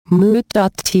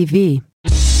Mood.tv.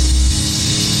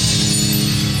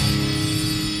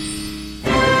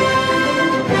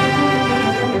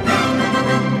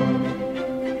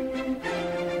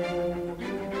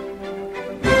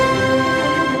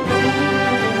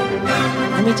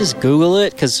 Let me just Google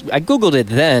it, because I Googled it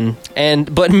then,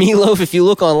 but Meatloaf, if you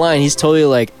look online, he's totally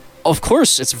like, of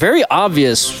course, it's very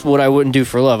obvious what I wouldn't do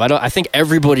for love. I think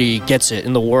everybody gets it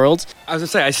in the world. I was gonna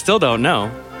say, I still don't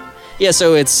know. Yeah,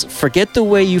 so it's forget the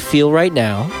way you feel right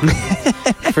now.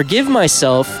 Forgive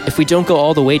myself if we don't go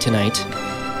all the way tonight.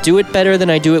 Do it better than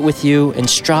I do it with you, and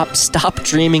stop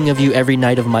dreaming of you every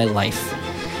night of my life.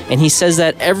 And he says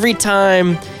that every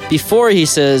time before he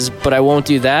says, but I won't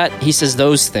do that, he says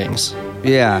those things.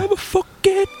 Yeah. Never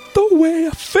forget the way I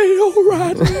feel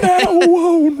right now.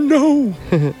 Oh no.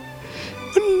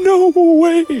 No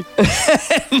way.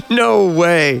 No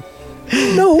way.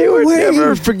 No He would way.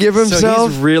 never forgive So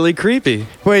himself. he's really creepy.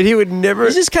 Wait, he would never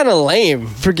He's just kind of lame.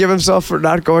 forgive himself for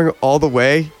not going all the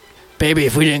way? Baby,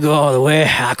 if we didn't go all the way,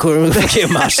 I couldn't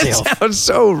forgive myself. Sounds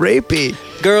so rapey.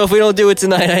 Girl, if we don't do it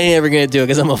tonight, I ain't ever gonna do it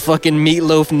because I'm a fucking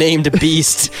Meatloaf named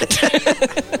beast.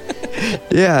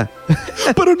 Yeah.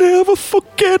 But I'll never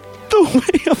forget the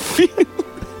way I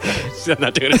feel. I'm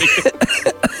not doing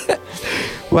it again.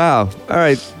 Wow. All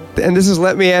right. And this is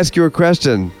Let Me Ask You a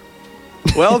Question.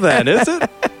 Well then, is it?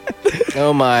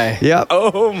 Oh my. Yep.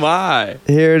 Oh my.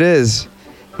 Here it is.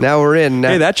 Now we're in. Now,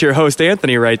 Hey, that's your host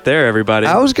Anthony right there, everybody.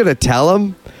 I was going to tell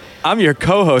him. I'm your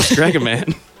co-host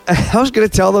Gregaman. I was going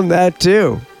to tell them that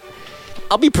too.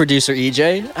 I'll be producer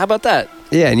EJ. How about that?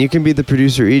 Yeah, and you can be the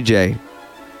producer, EJ.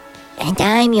 And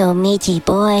I'm your meaty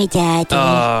boy, Daddy.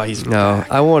 Oh, he's No,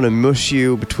 back. I want to mush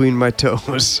you between my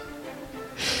toes.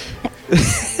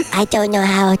 I don't know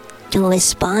how to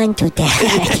respond to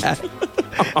that.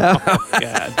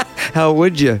 God. How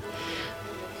would you?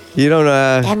 You don't,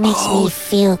 That makes me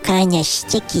feel kind of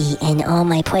sticky in all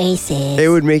my places. it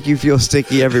would make you feel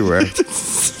sticky everywhere.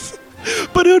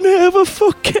 But I'll never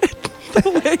forget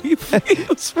the way he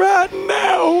feels right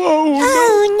now. Oh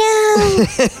Oh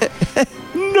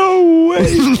no, no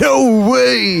way. No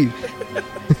way.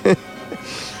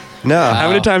 No, How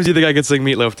many times do you think I could sing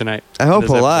Meatloaf tonight? I hope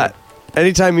This a episode? lot.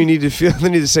 Anytime you need to feel the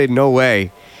need to say no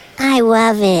way, no! I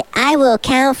love it. I will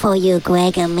count for you,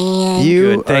 Gregor, man.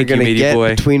 you Good. are Thank you, going to meaty get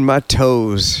boy. between my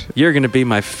toes. You're gonna be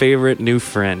my favorite new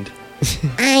friend.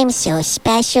 I'm so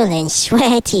special and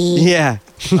sweaty. Yeah.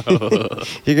 You're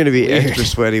going to be extra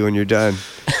sweaty when you're done.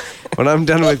 When I'm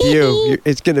done with you,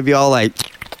 it's going to be all like,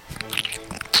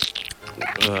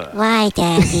 Why,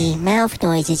 Daddy? Mouth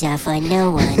noises are for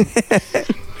no one.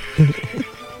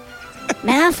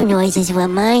 Mouth noises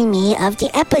remind me of the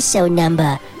episode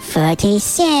number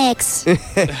 36. Hey,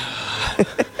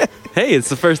 it's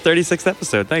the first 36th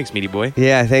episode. Thanks, meaty boy.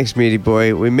 yeah, thanks, meaty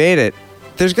boy. We made it.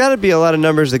 There's got to be a lot of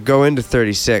numbers that go into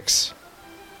 36.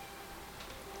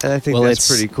 And I think Well, that's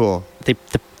it's- pretty cool.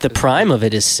 The prime of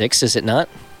it is 6, is it not?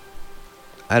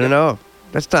 I don't know.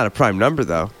 That's not a prime number,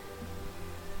 though.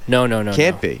 No.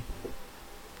 Can't no. be.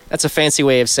 That's a fancy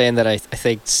way of saying that I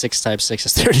think 6 times 6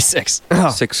 is 36.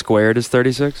 6 squared is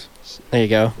 36. There you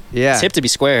go. Yeah. It's hip to be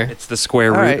square. It's the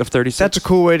square All root right. of 36. That's a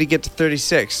cool way to get to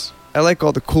 36. I like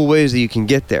all the cool ways that you can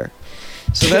get there.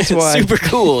 So that's why. Super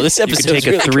cool. This You could episode take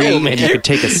a really 3 cool, and man. you could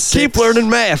take a 6. Keep learning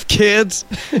math, kids.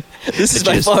 This is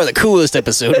by far the coolest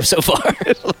episode so far.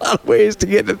 There's a lot of ways to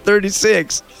get to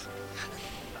 36.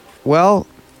 Well,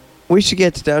 we should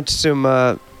get down to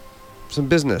some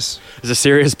business. Is the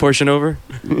serious portion over?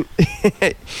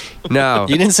 No.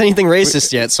 You didn't say anything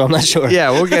racist yet, so I'm not sure.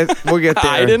 Yeah, we'll get there.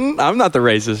 I didn't. I'm not the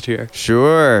racist here.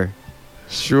 Sure.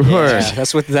 Yeah,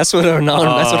 that's what a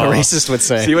racist would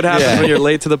say. See what happens Yeah. when you're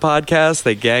late to the podcast?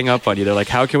 They gang up on you. They're like,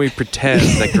 how can we pretend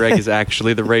that Greg is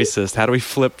actually the racist? How do we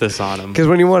flip this on him? Because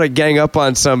when you want to gang up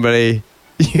on somebody,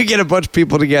 you get a bunch of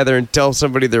people together and tell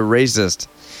somebody they're racist.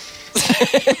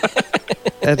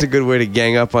 That's a good way to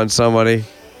gang up on somebody.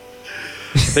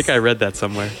 I think I read that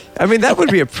somewhere. I mean, that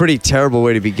would be a pretty terrible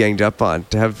way to be ganged up on.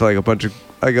 To have like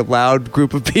a loud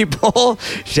group of people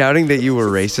shouting that you were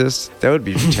racist. That would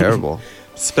be terrible.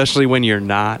 Especially when you're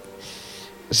not.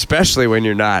 Especially when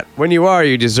you're not. When you are,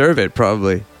 you deserve it,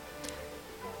 probably.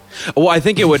 Well, I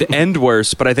think it would end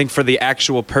worse, but I think for the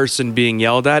actual person being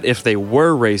yelled at, if they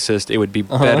were racist, it would be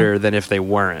better than if they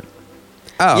weren't.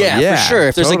 Oh, yeah, for sure.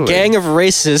 If there's totally. a gang of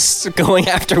racists going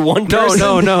after one person,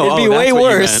 No. it'd be Oh, way that's what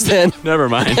you worse than... meant. Never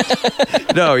mind.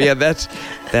 No, yeah, that's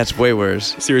way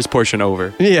worse. Serious portion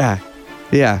over. Yeah.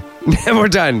 And we're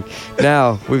done.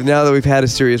 Now that we've had a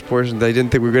serious portion that I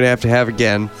didn't think we were going to have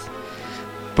again,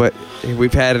 but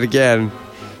we've had it again,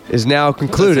 is now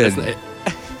concluded. That's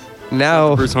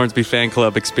Now, Bruce Hornsby fan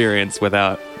club experience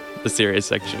without the serious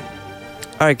section.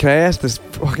 All right, can I ask this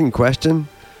fucking question?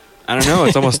 I don't know.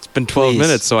 It's almost been 12 Please.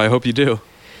 minutes, so I hope you do.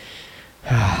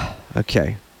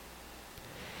 Okay.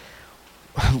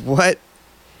 What?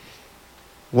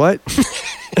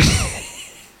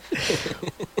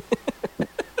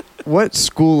 What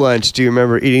school lunch do you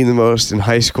remember eating the most in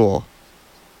high school?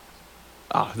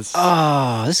 Oh, this is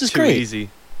Oh, this is too great. easy.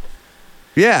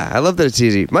 Yeah, I love that it's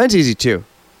easy. Mine's easy too.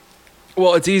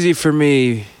 Well, it's easy for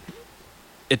me.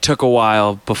 It took a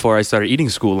while before I started eating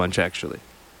school lunch, actually.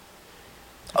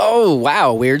 Oh,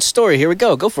 wow. Weird story. Here we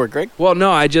go. Go for it, Greg. Well,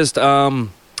 no, I just,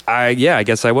 I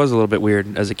guess I was a little bit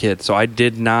weird as a kid. So I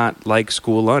did not like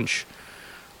school lunch.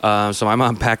 So my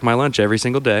mom packed my lunch every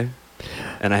single day.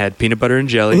 And I had peanut butter and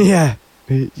jelly Yeah.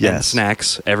 and Yes.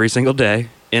 snacks every single day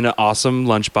in an awesome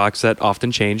lunchbox that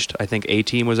often changed. I think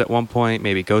A-Team was at one point,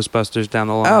 maybe Ghostbusters down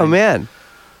the line. Oh man.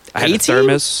 I had a A-Team?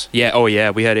 thermos. Yeah, oh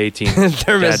yeah, we had A-Team.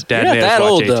 Thermos. Dad You're made not us that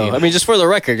watch old, A-Team. though. I mean, just for the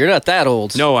record, you're not that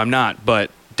old. No, I'm not, but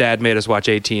Dad made us watch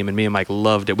A-Team, and me and Mike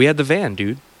loved it. We had the van,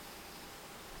 dude.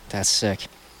 That's sick.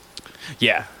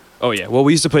 Yeah. Oh, yeah. Well,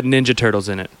 we used to put Ninja Turtles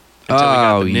in it. Until we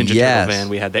got Oh, the Ninja yes. Turtle van.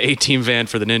 We had the A-Team van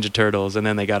for the Ninja Turtles, and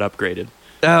then they got upgraded.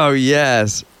 Oh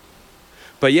yes.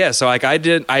 But yeah, so like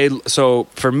so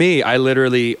for me, I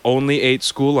literally only ate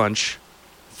school lunch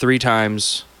 3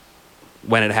 times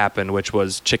when it happened, which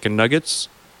was chicken nuggets,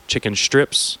 chicken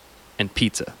strips, and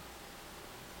pizza.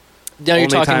 Now you're Only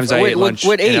talking times I ate lunch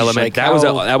what in age? element. Like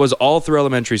That was all through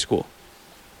elementary school.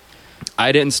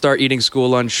 I didn't start eating school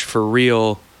lunch for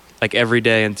real like every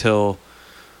day until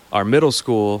our middle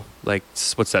school, like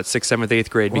what's that, 6th, 7th, 8th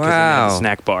grade, because then we had Wow. the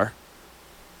snack bar.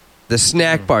 The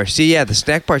snack bar. See, yeah, the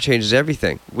snack bar changes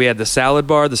everything. We had the salad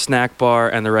bar, the snack bar,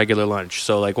 and the regular lunch.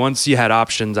 So like once you had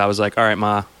options, I was like, all right,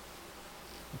 Ma,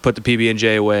 put the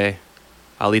PB&J away.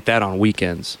 I'll eat that on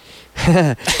weekends.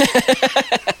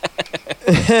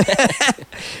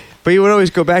 But you would always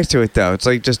go back to it though. It's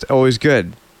like just always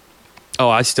good. Oh,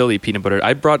 I still eat peanut butter.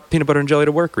 I brought peanut butter and jelly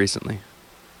to work recently.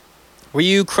 Were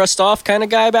you crust off kind of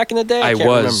guy back in the day? I can't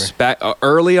was remember. back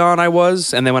early on. I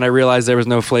was, and then when I realized there was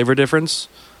no flavor difference,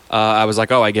 I was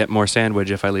like, "Oh, I get more sandwich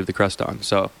if I leave the crust on."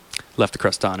 So, left the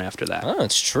crust on after that. Oh,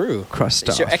 it's true. Crust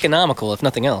It's off. economical, if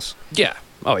nothing else. Yeah.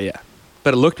 Oh yeah.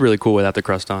 But it looked really cool without the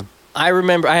crust on. I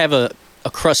remember I have a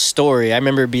crust story. I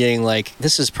remember being like,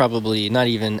 this is probably not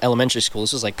even elementary school.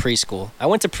 This was like preschool. I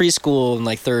went to preschool in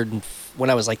like when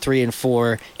I was like 3 and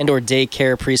 4, indoor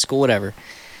daycare, preschool, whatever.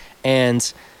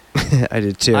 And I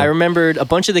did too. I remembered a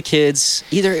bunch of the kids,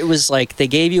 either it was like they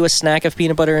gave you a snack of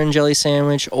peanut butter and jelly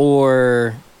sandwich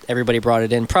or everybody brought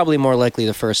it in, probably more likely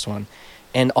the first one.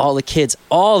 And all the kids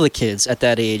at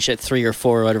that age, at 3 or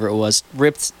 4 or whatever it was,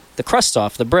 ripped the crust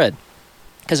off the bread.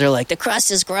 Because they're like, the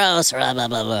crust is gross, blah, blah,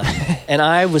 blah, blah. And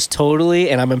I was totally,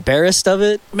 and I'm embarrassed of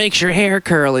it. Makes your hair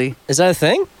curly. Is that a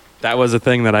thing? That was a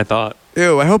thing that I thought.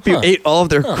 Ew, I hope you Huh. ate all of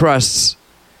their Huh. crusts.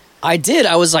 I did.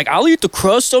 I was like, I'll eat the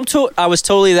crust. I was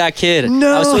totally that kid.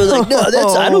 No. I was totally like,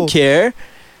 I don't care.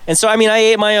 And so, I mean, I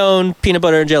ate my own peanut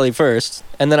butter and jelly first.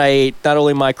 And then I ate not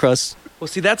only my crust. Well,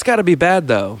 see, that's got to be bad,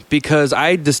 though, because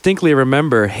I distinctly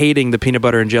remember hating the peanut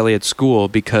butter and jelly at school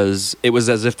because it was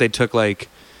as if they took, like,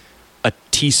 a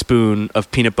teaspoon of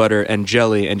peanut butter and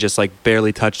jelly and just, like,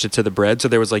 barely touched it to the bread. So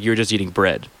there was, like, you were just eating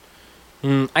bread.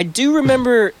 I do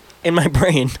remember in my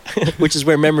brain, which is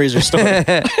where memories are stored.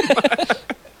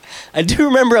 I do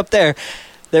remember up there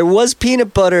was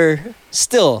peanut butter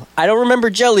still. I don't remember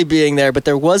jelly being there, but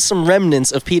there was some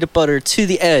remnants of peanut butter to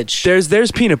the edge.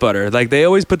 There's peanut butter. Like, they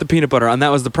always put the peanut butter on. That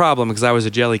was the problem because I was a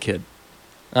jelly kid.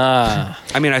 Ah.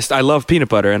 I mean, I love peanut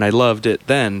butter, and I loved it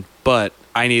then, but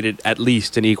I needed at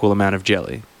least an equal amount of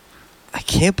jelly. I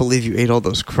can't believe you ate all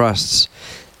those crusts.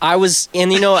 I was,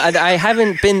 and I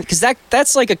haven't been, because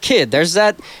that's like a kid. There's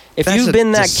that, if That's you've a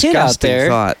been that kid out disgusting there,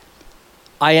 thought.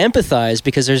 I empathize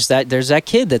because there's that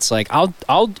kid that's like, I'll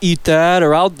eat that,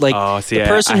 or I'll like Oh, see, the I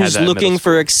person had who's that in looking middle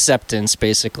for school. acceptance,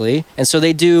 basically, and so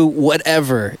they do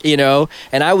whatever,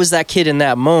 And I was that kid in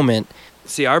that moment.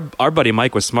 See, our buddy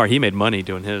Mike was smart. He made money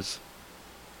doing his.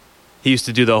 He used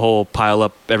to do the whole pile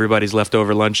up everybody's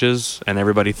leftover lunches and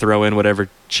everybody throw in whatever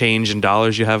change in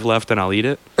dollars you have left and I'll eat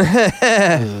it.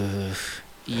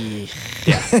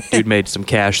 Yeah, dude made some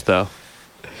cash though.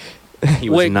 He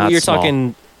was Wait, not you're small.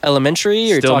 talking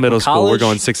elementary or Still talking middle school. We're college?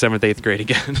 going 6th, 7th, 8th grade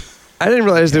again. I didn't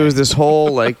realize there was this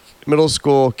whole like middle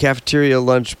school cafeteria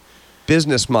lunch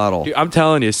business model. Dude, I'm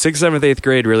telling you, 6th, 7th, 8th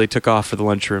grade really took off for the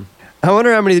lunchroom. I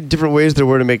wonder how many different ways there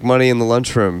were to make money in the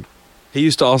lunchroom. He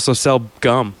used to also sell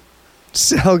gum.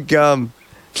 Sell gum.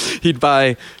 He'd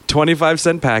buy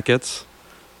 25-cent packets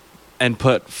and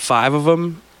put 5 of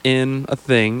them in a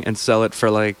thing and sell it for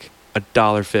like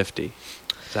 $1.50.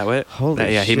 Is that what?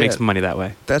 Holy Yeah, he shit. makes money that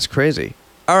way. That's crazy.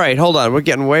 All right, hold on. We're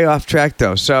getting way off track,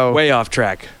 though. So, Way off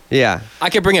track. yeah. I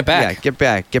could bring it back.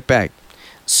 Yeah, get back.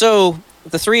 So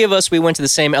the three of us, we went to the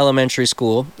same elementary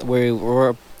school. We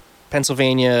were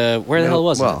Pennsylvania. Where the hell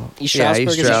was well, it? East yeah, Stroudsburg.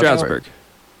 East Is it Stroudsburg.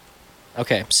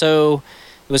 Okay, so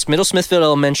it was Middle Smithfield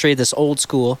Elementary, this old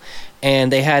school, and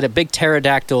they had a big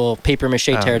pterodactyl, paper mache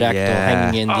pterodactyl, yeah.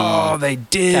 hanging in the they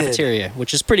did. cafeteria,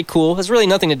 which is pretty cool. It has really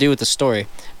nothing to do with the story,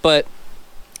 but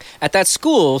at that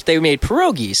school they made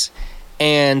pierogies,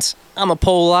 and I'm a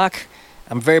Polak.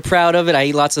 I'm very proud of it. I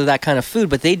eat lots of that kind of food,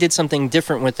 but they did something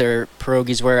different with their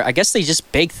pierogies where I guess they just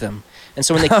baked them. And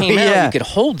so when they came out, yeah. you could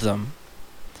hold them,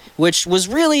 which was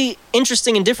really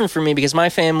interesting and different for me because my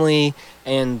family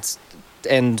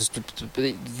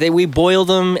we boil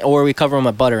them or we cover them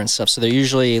with butter and stuff. So they're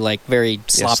usually like very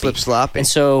sloppy. Sloppy. And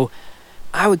so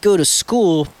I would go to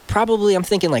school, probably I'm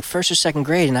thinking like first or second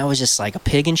grade, and I was just like a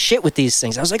pig in shit with these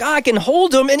things. I was like, I can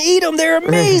hold them and eat them. They're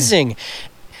amazing.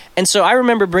 And so I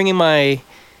remember bringing I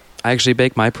actually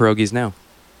bake my pierogies now.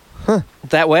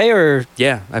 that way, or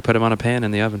Yeah, I put them on a pan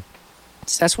in the oven.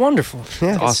 that's wonderful.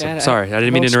 Yeah. Awesome. Sorry, I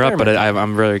didn't mean to interrupt, but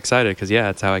I'm really excited because, yeah,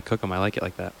 that's how I cook them. I like it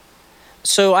like that.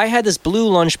 So I had this blue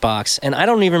lunchbox, and I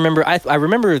don't even remember. I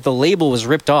remember the label was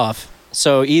ripped off.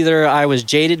 So either I was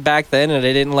jaded back then and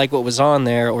I didn't like what was on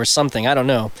there or something. I don't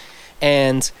know.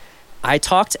 And I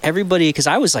talked to everybody because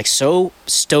I was like so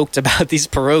stoked about these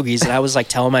pierogies, and I was like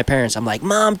telling my parents, I'm like,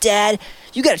 Mom, Dad,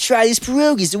 you got to try these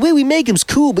pierogies. The way we make them's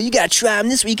cool, but you got to try them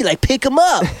this way. You can like pick them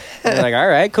up. And they're like, all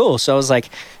right, cool. So I was like,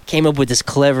 came up with this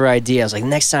clever idea. I was like,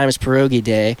 next time it's pierogi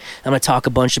day, I'm going to talk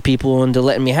a bunch of people into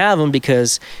letting me have them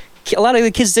because a lot of the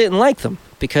kids didn't like them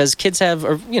because kids have,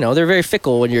 or, they're very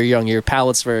fickle when you're young. Your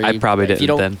palate's very... I probably if you didn't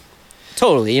don't- then.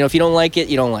 Totally. If you don't like it,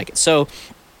 you don't like it. So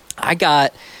I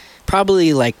got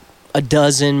probably like a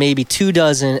dozen, maybe 2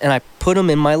 dozen, and I put them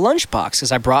in my lunchbox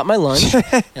because I brought my lunch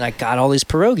and I got all these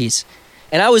pierogies.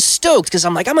 And I was stoked because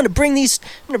I'm like, I'm gonna bring these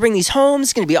home.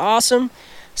 It's gonna be awesome.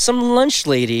 Some lunch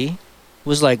lady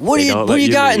was like, What do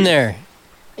you got in there?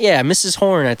 Yeah, Mrs.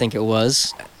 Horn, I think it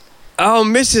was. Oh,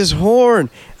 Mrs. Horn.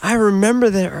 I remember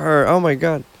that. Her. Oh my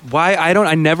God. Why?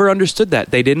 I never understood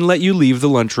that. They didn't let you leave the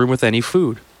lunchroom with any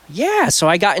food. Yeah, so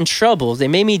I got in trouble. They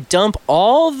made me dump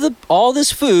all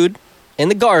this food in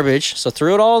the garbage, so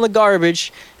threw it all in the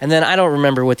garbage, and then I don't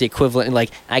remember what the equivalent, like,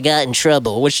 I got in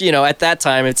trouble, which, at that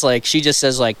time, it's like, she just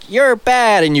says, like, you're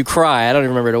bad, and you cry. I don't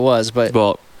even remember what it was, but...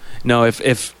 Well, no,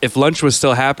 if lunch was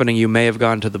still happening, you may have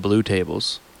gone to the blue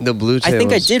tables. The blue tables. I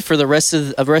think I did for the rest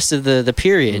of the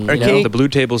period. Okay. You know? The blue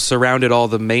tables surrounded all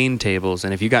the main tables,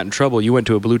 and if you got in trouble, you went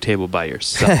to a blue table by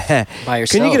yourself. By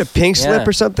yourself. Can you get a pink slip Yeah.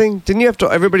 or something? Didn't you have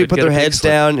to? Everybody Could put get their a pink heads slip.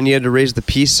 down, and you had to raise the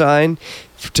peace sign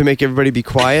to make everybody be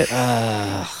quiet.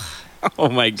 Oh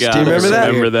my God! Do you remember I that?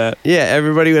 remember that. Yeah,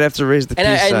 everybody would have to raise the peace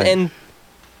sign. And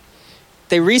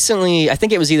they recently, I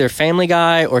think it was either Family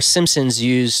Guy or Simpsons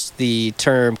used the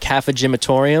term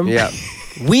cafegimatorium. yeah,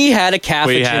 We had a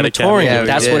We had a cafegimatorium. Yeah, we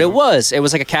That's did. what it was. It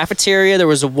was like a cafeteria. There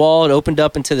was a wall. It opened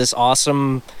up into this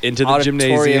awesome Into the auditorium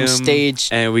gymnasium stage.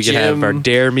 and we could have our gym.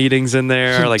 dare meetings in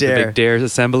there, like the Dare. big dare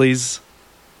assemblies.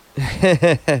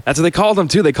 That's what they called them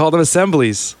too. They called them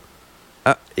assemblies.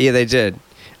 yeah, they did.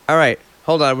 All right,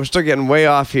 hold on. We're still getting way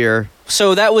off here.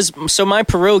 So my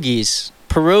pierogies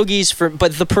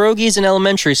but the pierogies in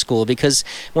elementary school, because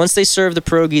once they served the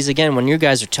pierogies again, when you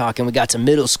guys are talking, we got to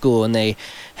middle school and they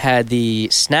had the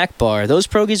snack bar. Those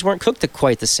pierogies weren't cooked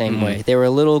quite the same way. They were a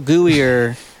little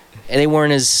gooier and they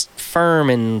weren't as firm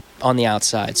and on the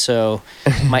outside. So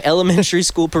my elementary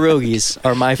school pierogies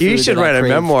are my food. You should that I write a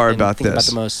crave memoir and about think this.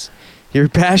 the most. You're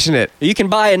passionate. You can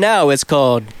buy it now. It's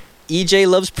called EJ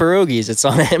Loves Pierogies. It's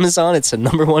on Amazon. It's a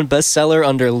 #1 bestseller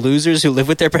under losers who live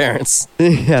with their parents.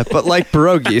 Yeah, but like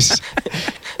pierogies.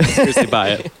 Seriously, buy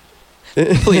it.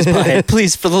 Please buy it.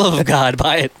 Please, for the love of God,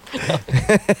 buy it.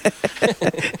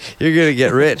 You're gonna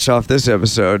get rich off this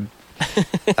episode.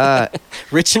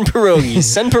 Rich in pierogies.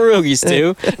 Send pierogies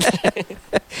to.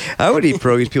 I would eat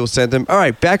pierogies. People sent them. All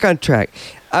right, back on track.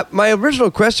 My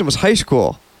original question was high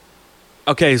school.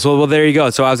 Okay, so well, there you go.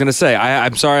 So I was going to say,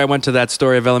 I'm sorry I went to that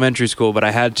story of elementary school, but I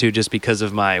had to just because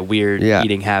of my weird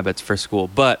eating habits for school.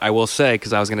 But I will say,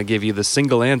 because I was going to give you the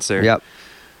single answer, Yep.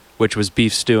 which was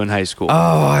beef stew in high school. Oh,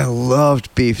 I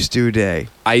loved beef stew day.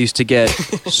 I used to get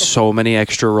so many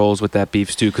extra rolls with that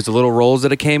beef stew because the little rolls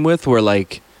that it came with were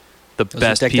like the Those are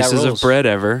best decked out pieces of rolls. bread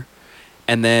ever.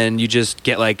 And then you just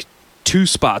get like 2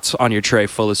 spots on your tray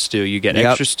full of stew. You get Yep.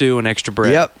 extra stew and extra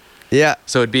bread. Yep. Yeah.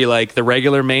 So it'd be like the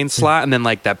regular main slot and then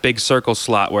like that big circle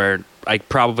slot where I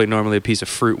probably normally a piece of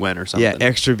fruit went or something. Yeah,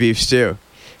 extra beef stew.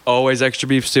 Always extra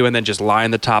beef stew, and then just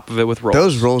line the top of it with rolls.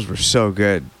 Those rolls were so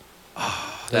good.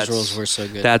 Those rolls were so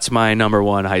good. That's my number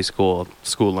one high school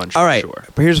lunch. All right, for sure.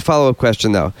 but here's a follow-up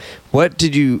question though. What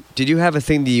did you have a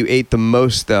thing that you ate the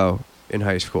most though in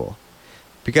high school?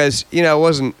 Because it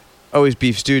wasn't always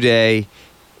beef stew day.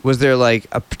 Was there like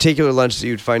a particular lunch that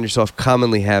you'd find yourself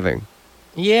commonly having?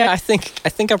 Yeah, I think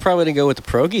I'm probably gonna go with the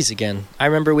pierogies again. I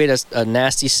remember we had a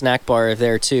nasty snack bar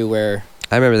there too, where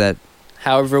I remember that.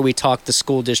 however we talked the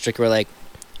school district, we're like,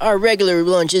 our regular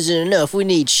lunch isn't enough. We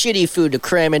need shitty food to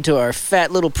cram into our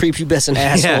fat little prepubescent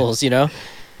assholes,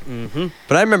 Mm-hmm.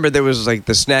 But I remember there was like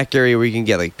the snack area where you can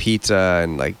get like pizza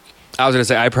and like. I was gonna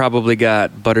say I probably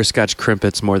got butterscotch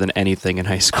crimpets more than anything in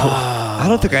high school. I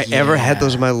don't think I ever had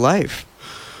those in my life.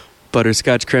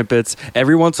 Butterscotch crimpets.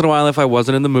 Every once in a while, if I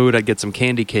wasn't in the mood, I'd get some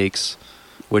candy cakes,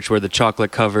 which were the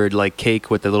chocolate covered like cake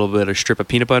with a little bit of strip of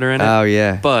peanut butter in it. Oh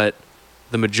yeah. But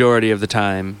the majority of the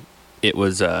time, it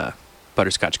was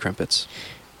butterscotch crimpets.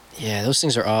 Yeah, those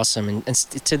things are awesome. And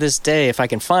to this day, if I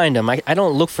can find them, I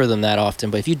don't look for them that often.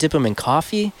 But if you dip them in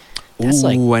coffee, that's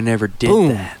like, Ooh, I never did boom.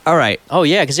 that. All right. Oh,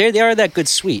 yeah, because they are that good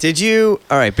sweet. Did you?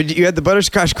 All right, but you had the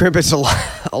butterscotch crimpets a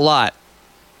lot.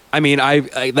 I mean,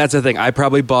 I that's the thing. I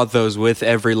probably bought those with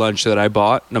every lunch that I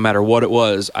bought, no matter what it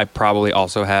was. I probably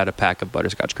also had a pack of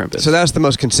butterscotch crimpets. So that's the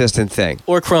most consistent thing.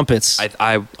 Or crumpets.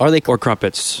 Are they or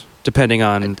crumpets? Depending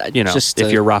on just,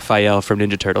 if you're Raphael from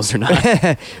Ninja Turtles or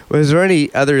not. Was there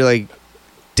any other like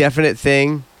definite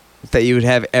thing that you would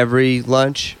have every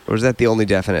lunch, or was that the only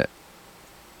definite?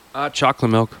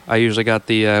 Chocolate milk. I usually got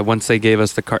the once they gave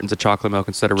us the cartons of chocolate milk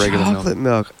instead of regular Chocolate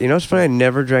milk. milk. You know what's funny? I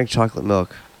never drank chocolate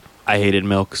milk. I hated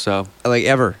milk, so Like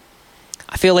ever.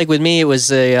 I feel like with me, it was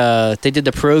they did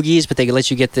the pierogies, but they could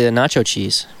let you get the nacho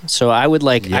cheese. So I would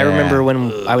I remember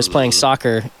when I was playing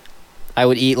soccer, I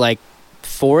would eat like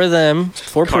 4 of them,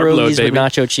 4 Carb load, pierogies with baby.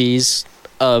 nacho cheese,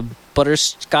 a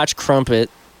butterscotch crumpet,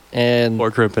 and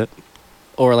or crimpet.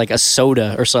 or like a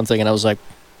soda or something. And I was like,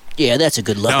 yeah, that's a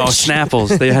good lunch. No,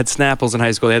 Snapples. They had Snapples in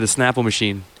high school. They had the Snapple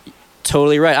machine.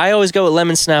 Totally right. I always go with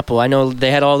lemon Snapple. I know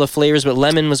they had all the flavors, but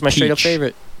lemon was my straight up Peach.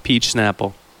 favorite. Peach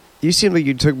Snapple. You seem like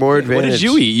you took more advantage. What did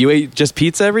you eat? You ate just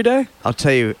pizza every day? I'll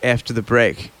tell you after the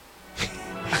break.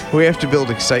 We have to build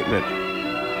excitement.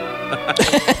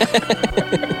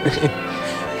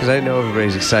 Because I know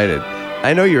everybody's excited.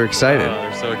 I know you're excited. Oh,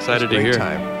 they're so excited It's to break hear.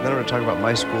 time. Then I'm going to talk about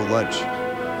my school lunch.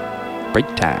 Break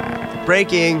time.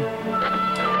 Breaking.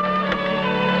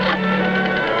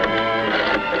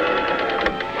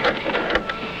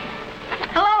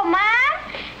 Hello, Mom?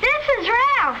 This is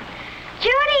Ralph.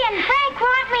 Judy and Frank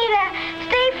want me to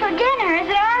stay for dinner. Is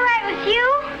it all right with you?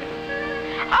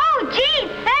 Oh, gee,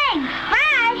 thanks.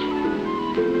 Bye.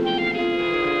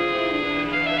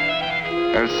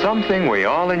 There's something we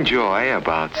all enjoy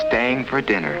about staying for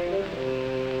dinner.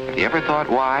 Have you ever thought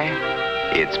why?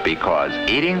 It's because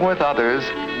eating with others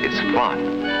is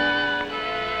fun.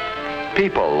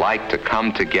 People like to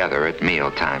come together at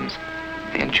meal times.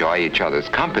 They enjoy each other's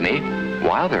company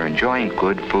while they're enjoying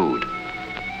good food.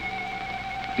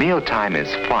 Mealtime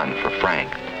is fun for Frank.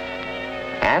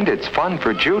 And it's fun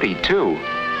for Judy, too.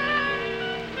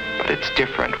 But it's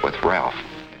different with Ralph.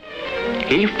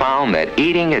 He found that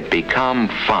eating had become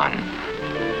fun.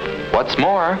 What's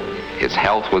more, his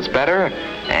health was better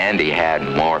and he had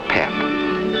more pep.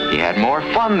 He had more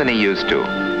fun than he used to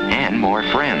and more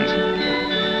friends.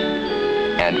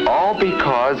 And all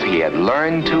because he had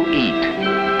learned to eat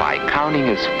by counting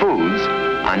his foods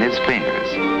on his fingers.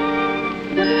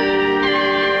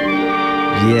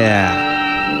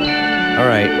 Yeah. All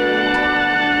right.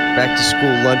 Back to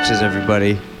school lunches,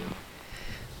 everybody.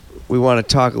 We want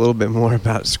to talk a little bit more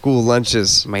about school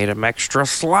lunches. Made them extra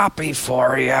sloppy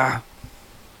for you.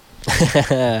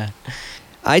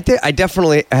 I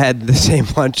definitely had the same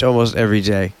lunch almost every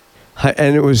day,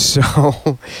 and it was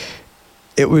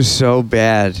so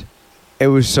bad. It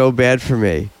was so bad for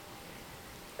me,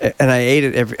 and I ate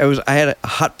it I had a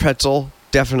hot pretzel.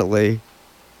 Definitely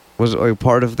was a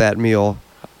part of that meal.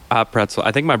 Hot pretzel.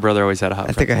 I think my brother always had a hot I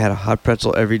pretzel. think I had a hot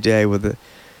pretzel every day with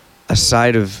a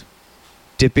side of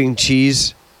dipping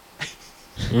cheese,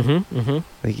 like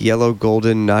yellow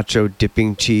golden nacho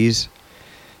dipping cheese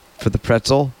for the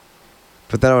pretzel.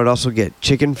 But then I would also get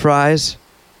chicken fries.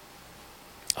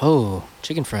 Oh,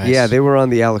 chicken fries. Yeah, they were on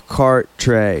the a la carte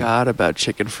tray. God about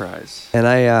chicken fries. And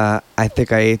I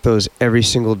think I ate those every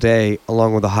single day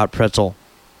along with a hot pretzel.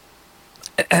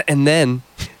 And then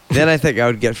I think I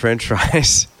would get French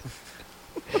fries.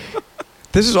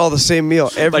 This is all the same meal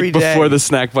every like day. before the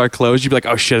snack bar closed, you'd be like,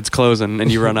 "Oh shit, it's closing,"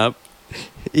 and you run up.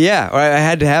 Yeah, I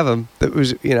had to have them. That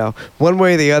was, one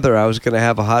way or the other, I was going to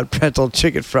have a hot pretzel,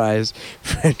 chicken fries,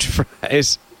 French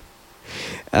fries.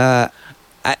 I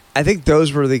think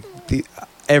those were the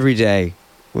every day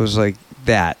was like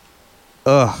that.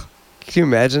 Ugh. Can you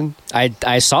imagine?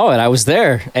 I saw it. I was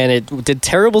there, and it did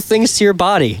terrible things to your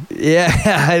body.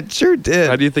 Yeah, it sure did.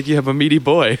 How do you think you have a meaty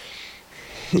boy?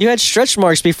 You had stretch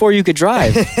marks before you could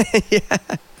drive.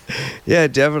 Yeah,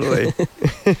 definitely.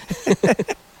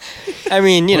 I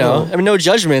mean, no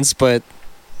judgments, but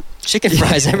chicken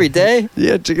fries every day.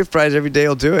 Yeah, chicken fries every day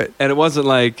will do it. And it wasn't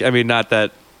like, I mean, not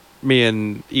that me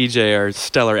and EJ are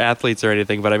stellar athletes or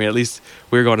anything, but I mean, at least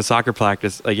we were going to soccer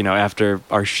practice. Like, after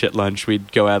our shit lunch,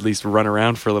 we'd go at least run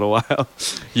around for a little while.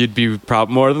 You'd be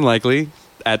more than likely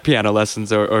at piano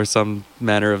lessons or some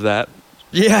manner of that.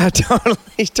 Yeah, totally.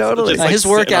 Just like his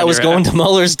sitting workout on was your going ass. to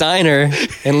Muller's Diner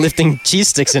and lifting cheese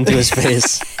sticks into his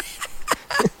face.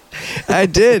 I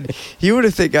did. You would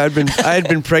have think I had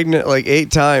been pregnant like 8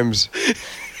 times.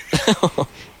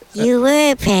 You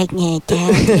were pregnant,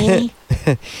 Daddy.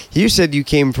 You said you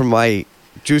came from my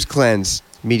juice cleanse,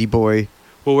 meaty boy.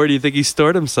 Well, where do you think he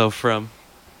stored himself from?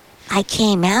 I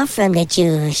came out from the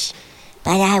juice,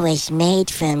 but I was made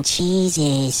from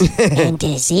cheeses and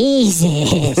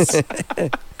diseases.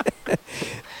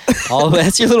 Oh,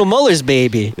 that's your little Muller's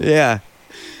baby. Yeah.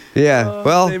 Yeah.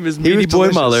 Well, His name is he Meaty was Boy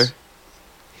delicious. Muller.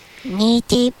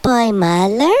 Meaty boy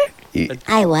Muller? He,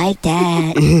 I like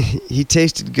that. he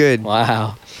tasted good.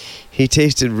 Wow. He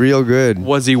tasted real good.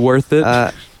 Was he worth it?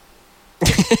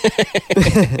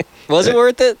 Was it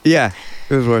worth it? Yeah,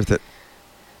 it was worth it. It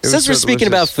was Since we're so speaking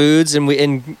about delicious. foods,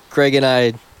 and Greg and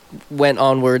I went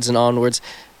onwards and onwards,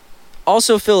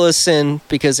 also fill us in,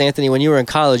 because Anthony, when you were in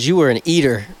college, you were an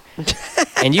eater,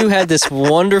 and you had this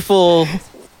wonderful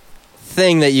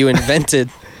thing that you invented.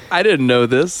 I didn't know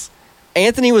this.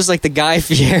 Anthony was like the Guy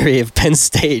Fieri of Penn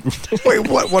State. Wait,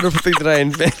 what wonderful thing that I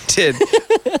invented?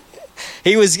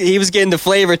 He was getting to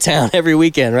Flavor Town every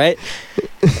weekend, right?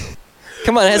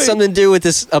 Come on, it had something to do with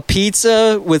a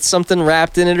pizza with something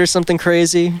wrapped in it or something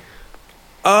crazy.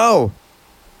 Oh,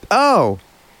 the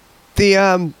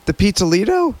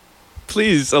Pizzolito.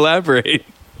 Please elaborate.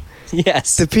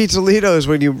 Yes. The Pizzolito is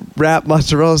when you wrap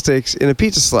mozzarella sticks in a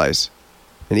pizza slice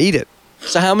and eat it.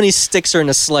 So how many sticks are in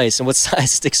a slice, and what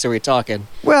size sticks are we talking?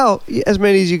 Well, as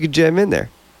many as you could jam in there.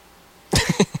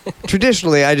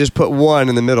 Traditionally, I just put one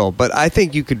in the middle, but I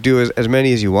think you could do as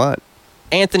many as you want.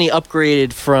 Anthony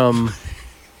upgraded from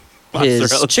his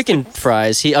Mozzarella chicken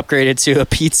fries. He upgraded to a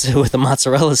pizza with a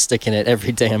mozzarella stick in it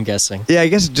every day, I'm guessing. Yeah, I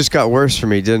guess it just got worse for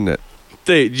me, didn't it?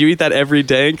 Did you eat that every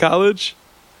day in college?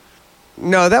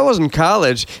 No, that wasn't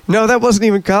college. No, that wasn't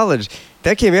even college.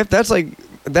 That came after.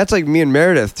 That's like me and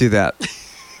Meredith do that. No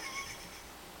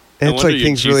It's wonder like you're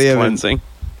things cheese really haven't. cleansing.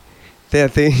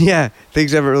 Yeah,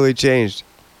 things haven't really changed.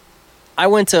 I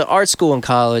went to art school in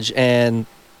college, and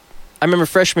I remember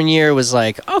freshman year was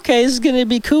like, okay, this is going to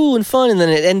be cool and fun. And then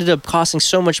it ended up costing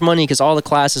so much money because all the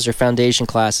classes are foundation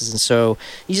classes. And so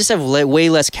you just have way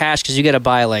less cash because you got to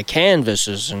buy like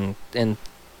canvases and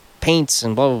paints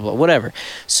and blah, blah, blah, whatever.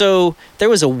 So there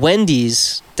was a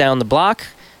Wendy's down the block.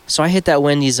 So I hit that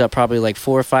Wendy's up probably like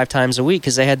 4 or 5 times a week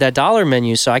because they had that dollar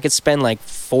menu. So I could spend like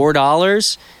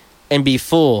 $4 and be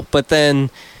full. But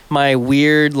then my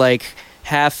weird, like,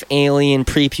 half alien,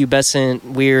 prepubescent,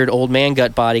 weird old man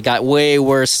gut body got way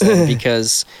worse then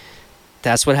because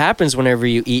that's what happens whenever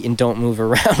you eat and don't move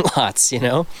around lots,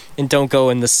 and don't go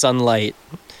in the sunlight.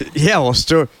 Yeah, well,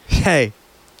 hey,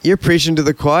 you're preaching to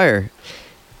the choir.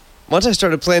 Once I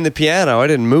started playing the piano, I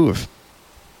didn't move.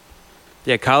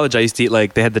 Yeah, college, I used to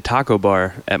eat, they had the taco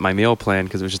bar at my meal plan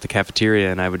because it was just a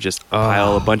cafeteria, and I would just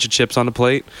pile a bunch of chips on the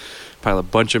plate, pile a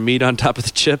bunch of meat on top of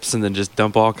the chips, and then just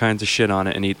dump all kinds of shit on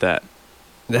it and eat that.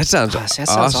 That sounds Gosh, that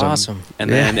sounds awesome. And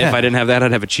then Yeah. if I didn't have that,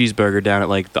 I'd have a cheeseburger down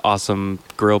at, the awesome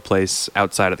grill place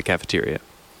outside of the cafeteria.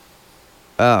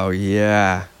 Oh,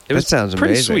 yeah. It was that sounds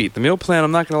pretty amazing. sweet. The meal plan,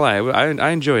 I'm not going to lie, I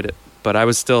enjoyed it. But I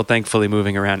was still thankfully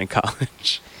moving around in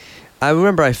college. I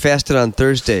remember I fasted on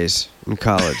Thursdays in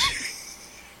college.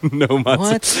 No mozzarella.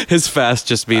 What? His fast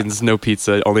just means no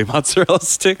pizza, only mozzarella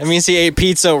sticks. That means he ate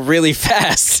pizza really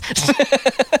fast.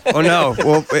 Oh, no.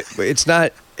 Well, it's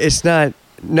not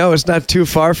too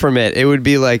far from it. It would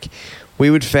be like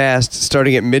we would fast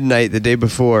starting at midnight the day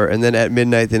before, and then at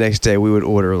midnight the next day we would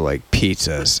order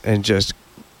pizzas and just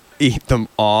eat them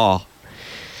all.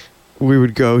 We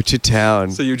would go to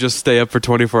town. So you just stay up for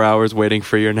 24 hours waiting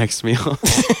for your next meal.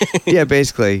 Yeah,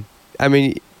 basically. I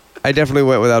mean, I definitely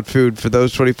went without food for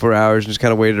those 24 hours and just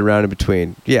kind of waited around in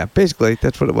between. Yeah, basically,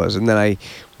 that's what it was. And then I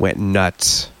went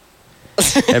nuts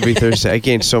every Thursday. I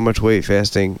gained so much weight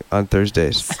fasting on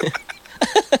Thursdays.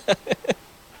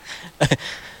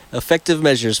 Effective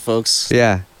measures, folks.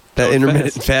 Yeah, that Don't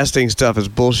intermittent fast. fasting stuff is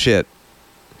bullshit.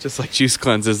 Just like juice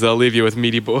cleanses, they'll leave you with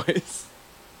meaty boys.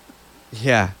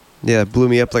 Yeah. Yeah, it blew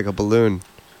me up like a balloon.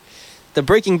 The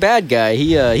Breaking Bad guy,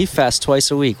 he fasts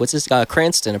twice a week. What's his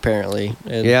Cranston apparently?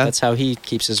 And Yeah. that's how he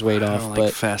keeps his weight off. like But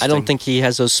I fasting. don't think he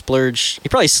has those splurge. He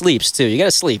probably sleeps too. You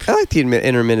gotta sleep. I like the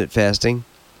intermittent fasting.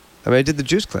 I mean, I did the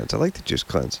juice cleanse. I like the juice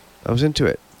cleanse. I was into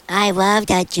it. I love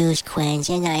that juice cleanse,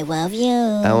 and I love you.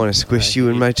 I want to squish you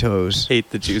in my toes. Hate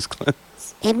the juice cleanse.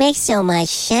 It makes so much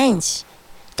sense.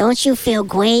 Don't you feel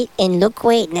great and look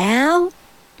great now?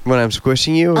 When I'm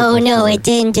squishing you? Oh no, it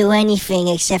didn't do anything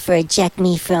except for eject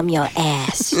me from your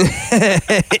ass.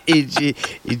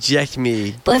 Eject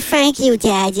me. But thank you,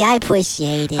 Daddy. I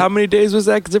appreciate it. How many days was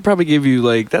that? Because it probably gave you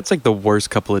like that's like the worst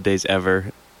couple of days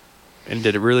ever. And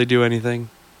did it really do anything?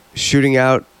 Shooting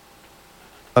out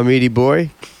a meaty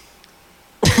boy?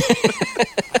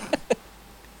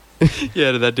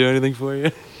 Yeah, did that do anything for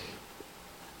you?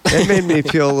 That made me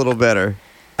feel a little better.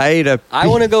 I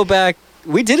want to go back.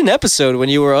 We did an episode when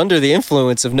you were under the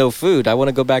influence of no food. I want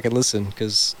to go back and listen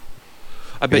because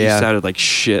I bet Yeah. you sounded like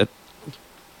shit.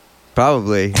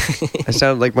 Probably. I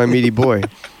sounded like my meaty boy.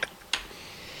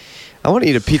 I want to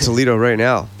eat a pizzolito right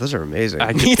now. Those are amazing.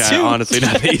 I Me just kinda, too. honestly,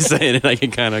 now that he's saying it, I can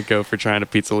kind of go for trying a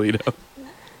pizzolito.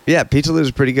 Yeah, pizzolito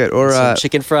is pretty good. Or some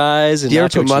chicken fries and do you ever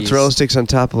nacho put mozzarella cheese. sticks on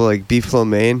top of like beef lo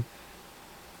mein?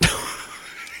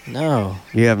 No.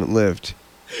 You haven't lived.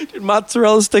 Dude,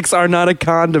 mozzarella sticks are not a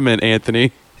condiment,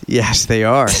 Anthony. Yes, they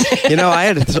are. You know, I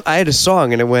had a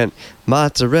song and it went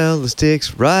mozzarella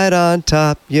sticks right on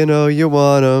top. You know you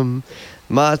want 'em.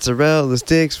 Mozzarella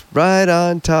sticks right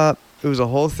on top. It was a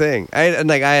whole thing. I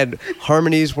had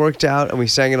harmonies worked out and we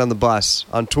sang it on the bus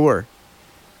on tour.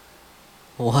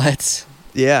 What?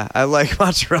 Yeah, I like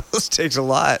mozzarella sticks a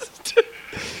lot.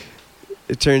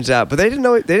 It turns out, but they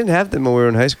didn't have them when we were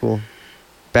in high school.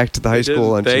 Back to the high school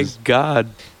lunches. Thank God.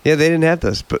 Yeah, they didn't have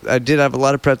those, but I did have a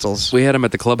lot of pretzels. We had them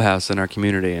at the clubhouse in our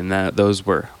community, and those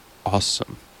were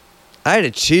awesome. I had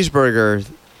a cheeseburger.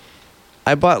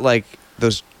 I bought like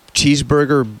those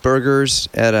cheeseburger burgers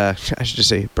at I should just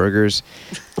say burgers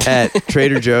at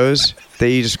Trader Joe's.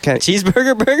 They just kind of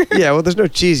Cheeseburger burger? yeah. Well, there's no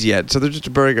cheese yet, so they're just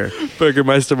a burger.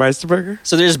 Burgermeister Burger?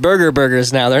 So there's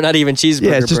burgers now. They're not even cheeseburger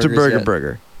Yeah, it's just a burgers burger yet.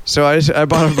 burger. So I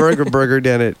bought a burger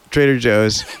down at Trader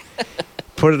Joe's.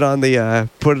 Put it on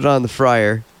the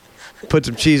fryer. Put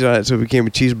some cheese on it, so it became a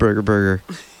cheeseburger burger.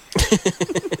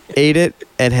 Ate it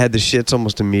and had the shits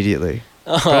almost immediately.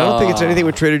 But I don't think it's anything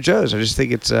with Trader Joe's. I just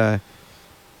think it's I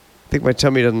think my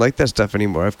tummy doesn't like that stuff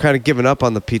anymore. I've kind of given up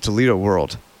on the pizzolito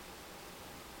world.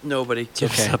 Nobody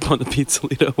gives okay. up on the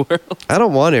pizzolito world. I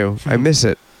don't want to. I miss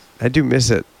it. I do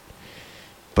miss it.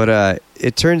 But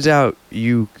it turns out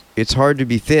it's hard to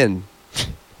be thin.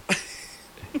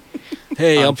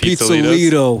 Hey, On I'm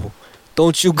Pizzolitos. Pizzolito.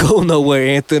 Don't you go nowhere,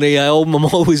 Anthony. I'm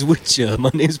always with you.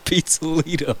 My name's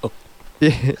Pizzolito.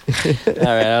 Yeah. All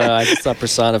right, I don't know. I just thought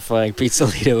personifying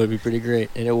Pizzolito would be pretty great,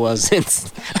 and it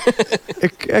wasn't.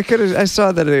 I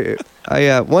saw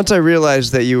that. Once I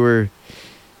realized that you were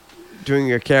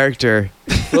doing a character.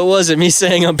 What was it? Me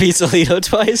saying I'm Pizzolito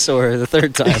twice, or the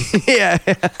third time? Yeah.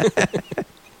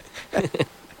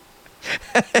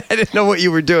 I didn't know what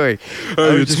you were doing.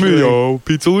 I was just really-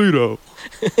 Pizzolito.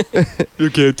 You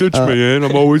can't touch me, man.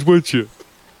 I'm always with you.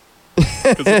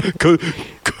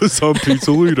 Because I'm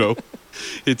Pizzolito.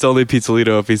 It's only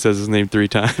Pizzolito if he says his name 3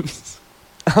 times.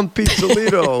 I'm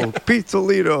Pizzolito,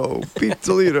 Pizzolito,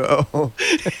 Pizzolito.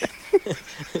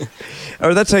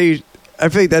 Or that's how you. I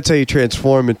feel like that's how you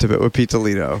transform into it with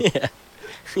Pizzolito. Yeah.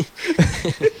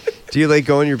 Do you like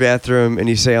go in your bathroom and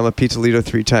you say I'm a Pizzolito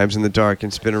 3 times in the dark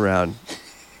and spin around?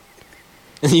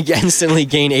 And you instantly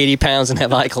gain 80 pounds and have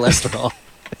high cholesterol.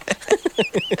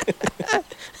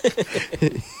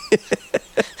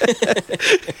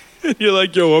 You're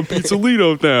like, yo, I'm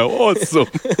Pizzolito now. Awesome.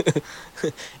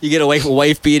 You get a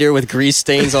wife beater with grease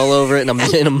stains all over it and a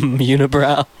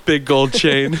unibrow. Big gold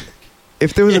chain.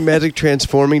 If there was a magic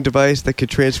transforming device that could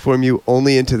transform you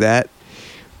only into that,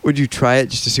 would you try it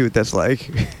just to see what that's like?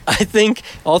 I think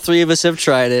all 3 of us have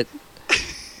tried it.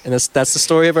 And that's the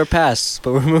story of our past.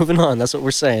 But we're moving on. That's what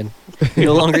we're saying. We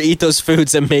no longer eat those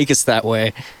foods that make us that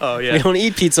way. Oh, yeah. We don't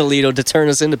eat Pizzolito to turn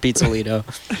us into Pizzolito.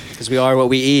 Because we are what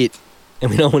we eat. And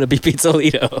we don't want to be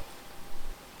Pizzolito.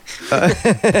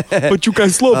 But you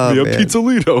guys love Oh, me. I'm man.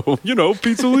 Pizzolito. You know,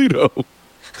 Pizzolito.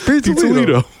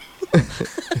 Pizzolito.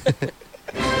 Pizzolito.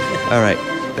 All right.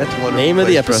 That's one Name of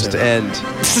the for us episode. to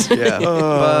end. Yeah.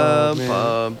 Oh,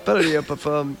 Bum,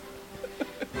 ba-da-dee-up-a-bum.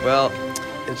 Well,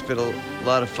 it's been a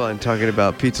lot of fun talking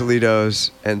about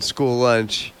Pizzolitos and school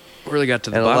lunch Really got to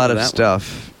the and a bottom lot of of that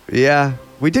stuff. Yeah,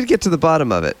 we did get to the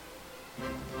bottom of it.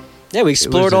 Yeah, we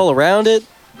explored a- all around it.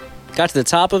 Got to the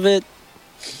top of it.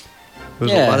 There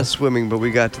was a lot of swimming, but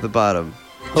we got to the bottom.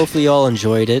 Hopefully you all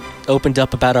enjoyed it. Opened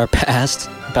up about our past,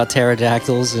 about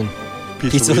pterodactyls and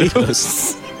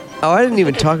pizzolitos. Oh, I didn't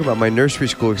even talk about my nursery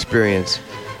school experience.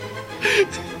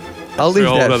 I'll leave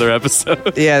For a that. whole other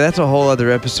episode. Yeah, that's a whole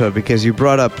other episode because you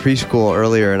brought up preschool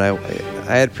earlier, and I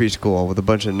had preschool with a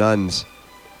bunch of nuns,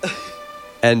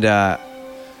 and I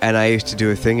used to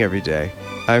do a thing every day.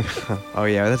 Oh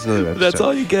yeah, that's another episode. That's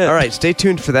all you get. All right, stay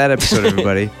tuned for that episode,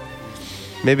 everybody.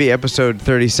 Maybe episode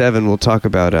 37, we'll talk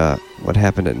about what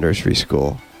happened at nursery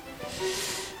school.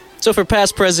 So for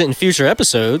past, present, and future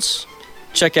episodes,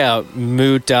 check out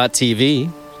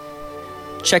mood.tv.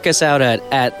 Check us out at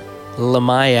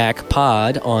Lamayak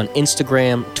Pod on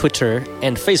Instagram, Twitter,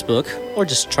 and Facebook, or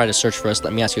just try to search for us.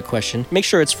 Let me ask you a question. Make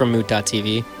sure it's from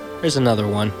mood.tv. There's another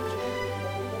one.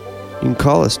 You can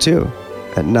call us too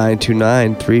at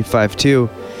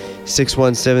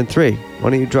 929-352-6173. Why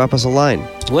don't you drop us a line?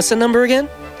 What's the number again?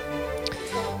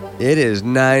 It is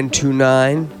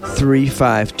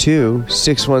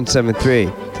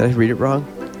 929-352-6173. Did I read it wrong?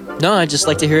 No, I just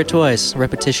like to hear it twice.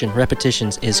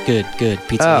 Repetitions is good.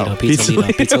 Pizzolito,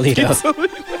 pizzolito.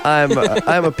 I'm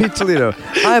a pizzolito.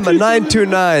 I'm a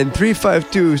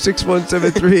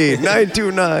 929-352-6173.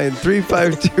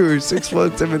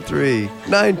 929-352-6173.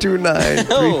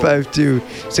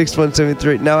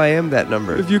 929-352-6173. Now I am that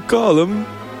number. If you call him,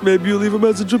 maybe you'll leave a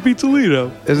message with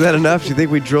Pizzolito. Is that enough? Do you think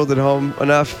we drilled it home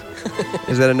enough?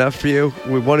 Is that enough for you?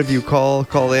 Would one of you call in?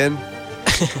 Call in.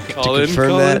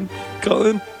 Call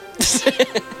in.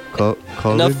 Call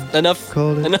Enough. in.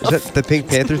 Call in. Enough. Is that the Pink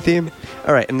Panther theme?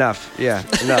 All right, enough. Yeah,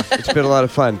 enough. It's been a lot of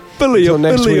fun. Billy Until up,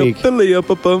 next Billy week. up, Billy up,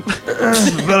 up, up.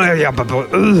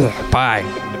 Bye.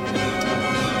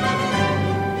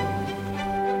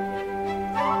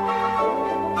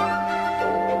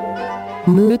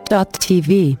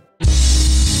 Mood.tv.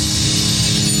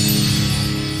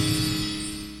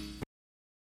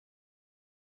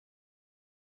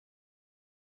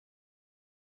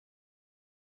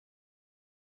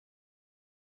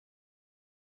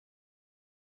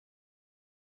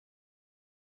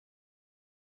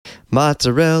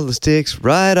 Mozzarella sticks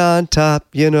right on top.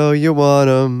 You know you want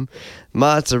 'em.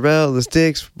 Mozzarella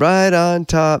sticks right on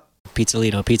top.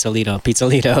 Pizzolito.